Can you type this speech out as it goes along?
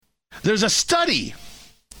There's a study.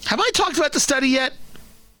 Have I talked about the study yet,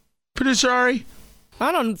 Producer Ari?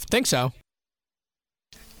 I don't think so.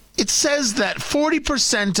 It says that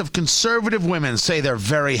 40% of conservative women say they're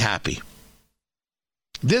very happy.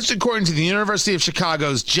 This according to the University of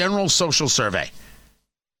Chicago's General Social Survey.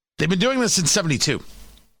 They've been doing this since 1972.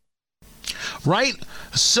 Right?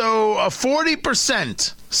 So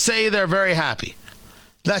 40% say they're very happy.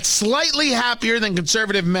 That's slightly happier than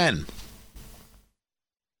conservative men.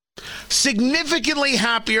 Significantly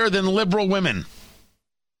happier than liberal women.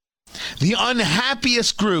 The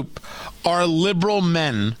unhappiest group are liberal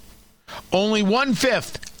men. Only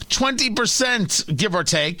 1/5, 20%, give or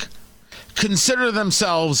take, consider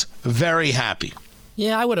themselves very happy.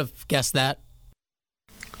 Yeah, I would have guessed that.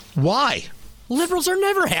 Why? Liberals are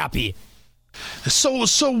never happy. So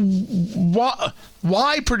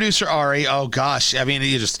why, Producer Ari? Oh gosh, I mean,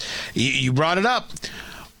 you brought it up.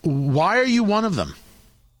 Why are you one of them?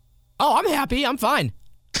 Oh, I'm happy. I'm fine.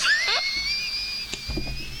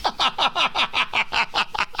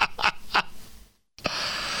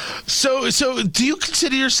 So do you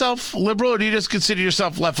consider yourself liberal, or do you just consider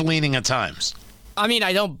yourself left-leaning at times? I mean,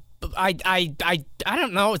 I don't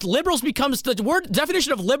know. Liberals becomes the word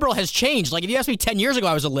definition of liberal has changed. Like if you asked me 10 years ago,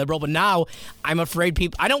 I was a liberal, but now I'm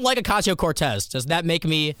afraid I don't like Ocasio-Cortez. Does that make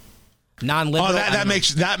me non-liberal? Oh,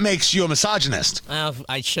 that makes you a misogynist.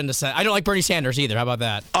 I shouldn't have said. I don't like Bernie Sanders either. How about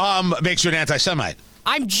that? Makes you an anti-Semite.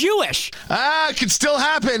 I'm Jewish. It could still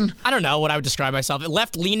happen. I don't know what I would describe myself.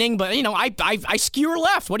 Left-leaning, but I skewer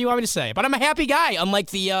left. What do you want me to say? But I'm a happy guy, unlike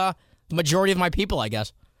the majority of my people, I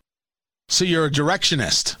guess. So you're a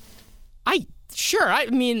directionist. Sure. I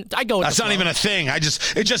mean, I go with That's not even a thing. It's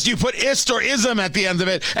just you put ist or ism at the end of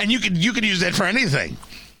it, and you could use it for anything.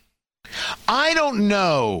 I don't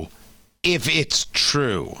know if it's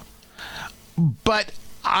true, but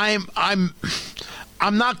I'm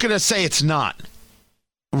not going to say it's not.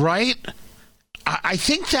 Right? I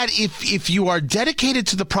think that if you are dedicated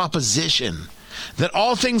to the proposition that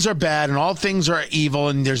all things are bad and all things are evil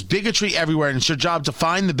and there's bigotry everywhere and it's your job to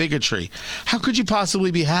find the bigotry, how could you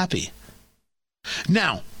possibly be happy?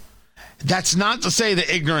 Now, that's not to say that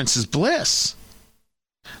ignorance is bliss,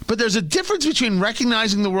 but there's a difference between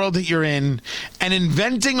recognizing the world that you're in and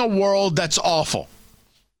inventing a world that's awful.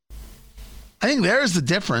 I think there's the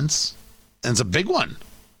difference, and it's a big one.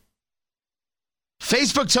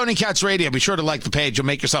 Facebook, Tony Katz Radio. Be sure to like the page. You'll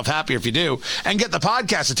make yourself happier if you do. And get the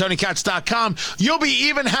podcast at TonyKatz.com. You'll be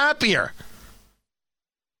even happier.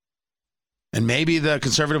 And maybe the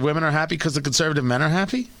conservative women are happy because the conservative men are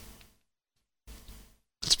happy?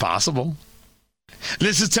 It's possible.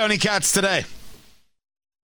 This is Tony Katz Today.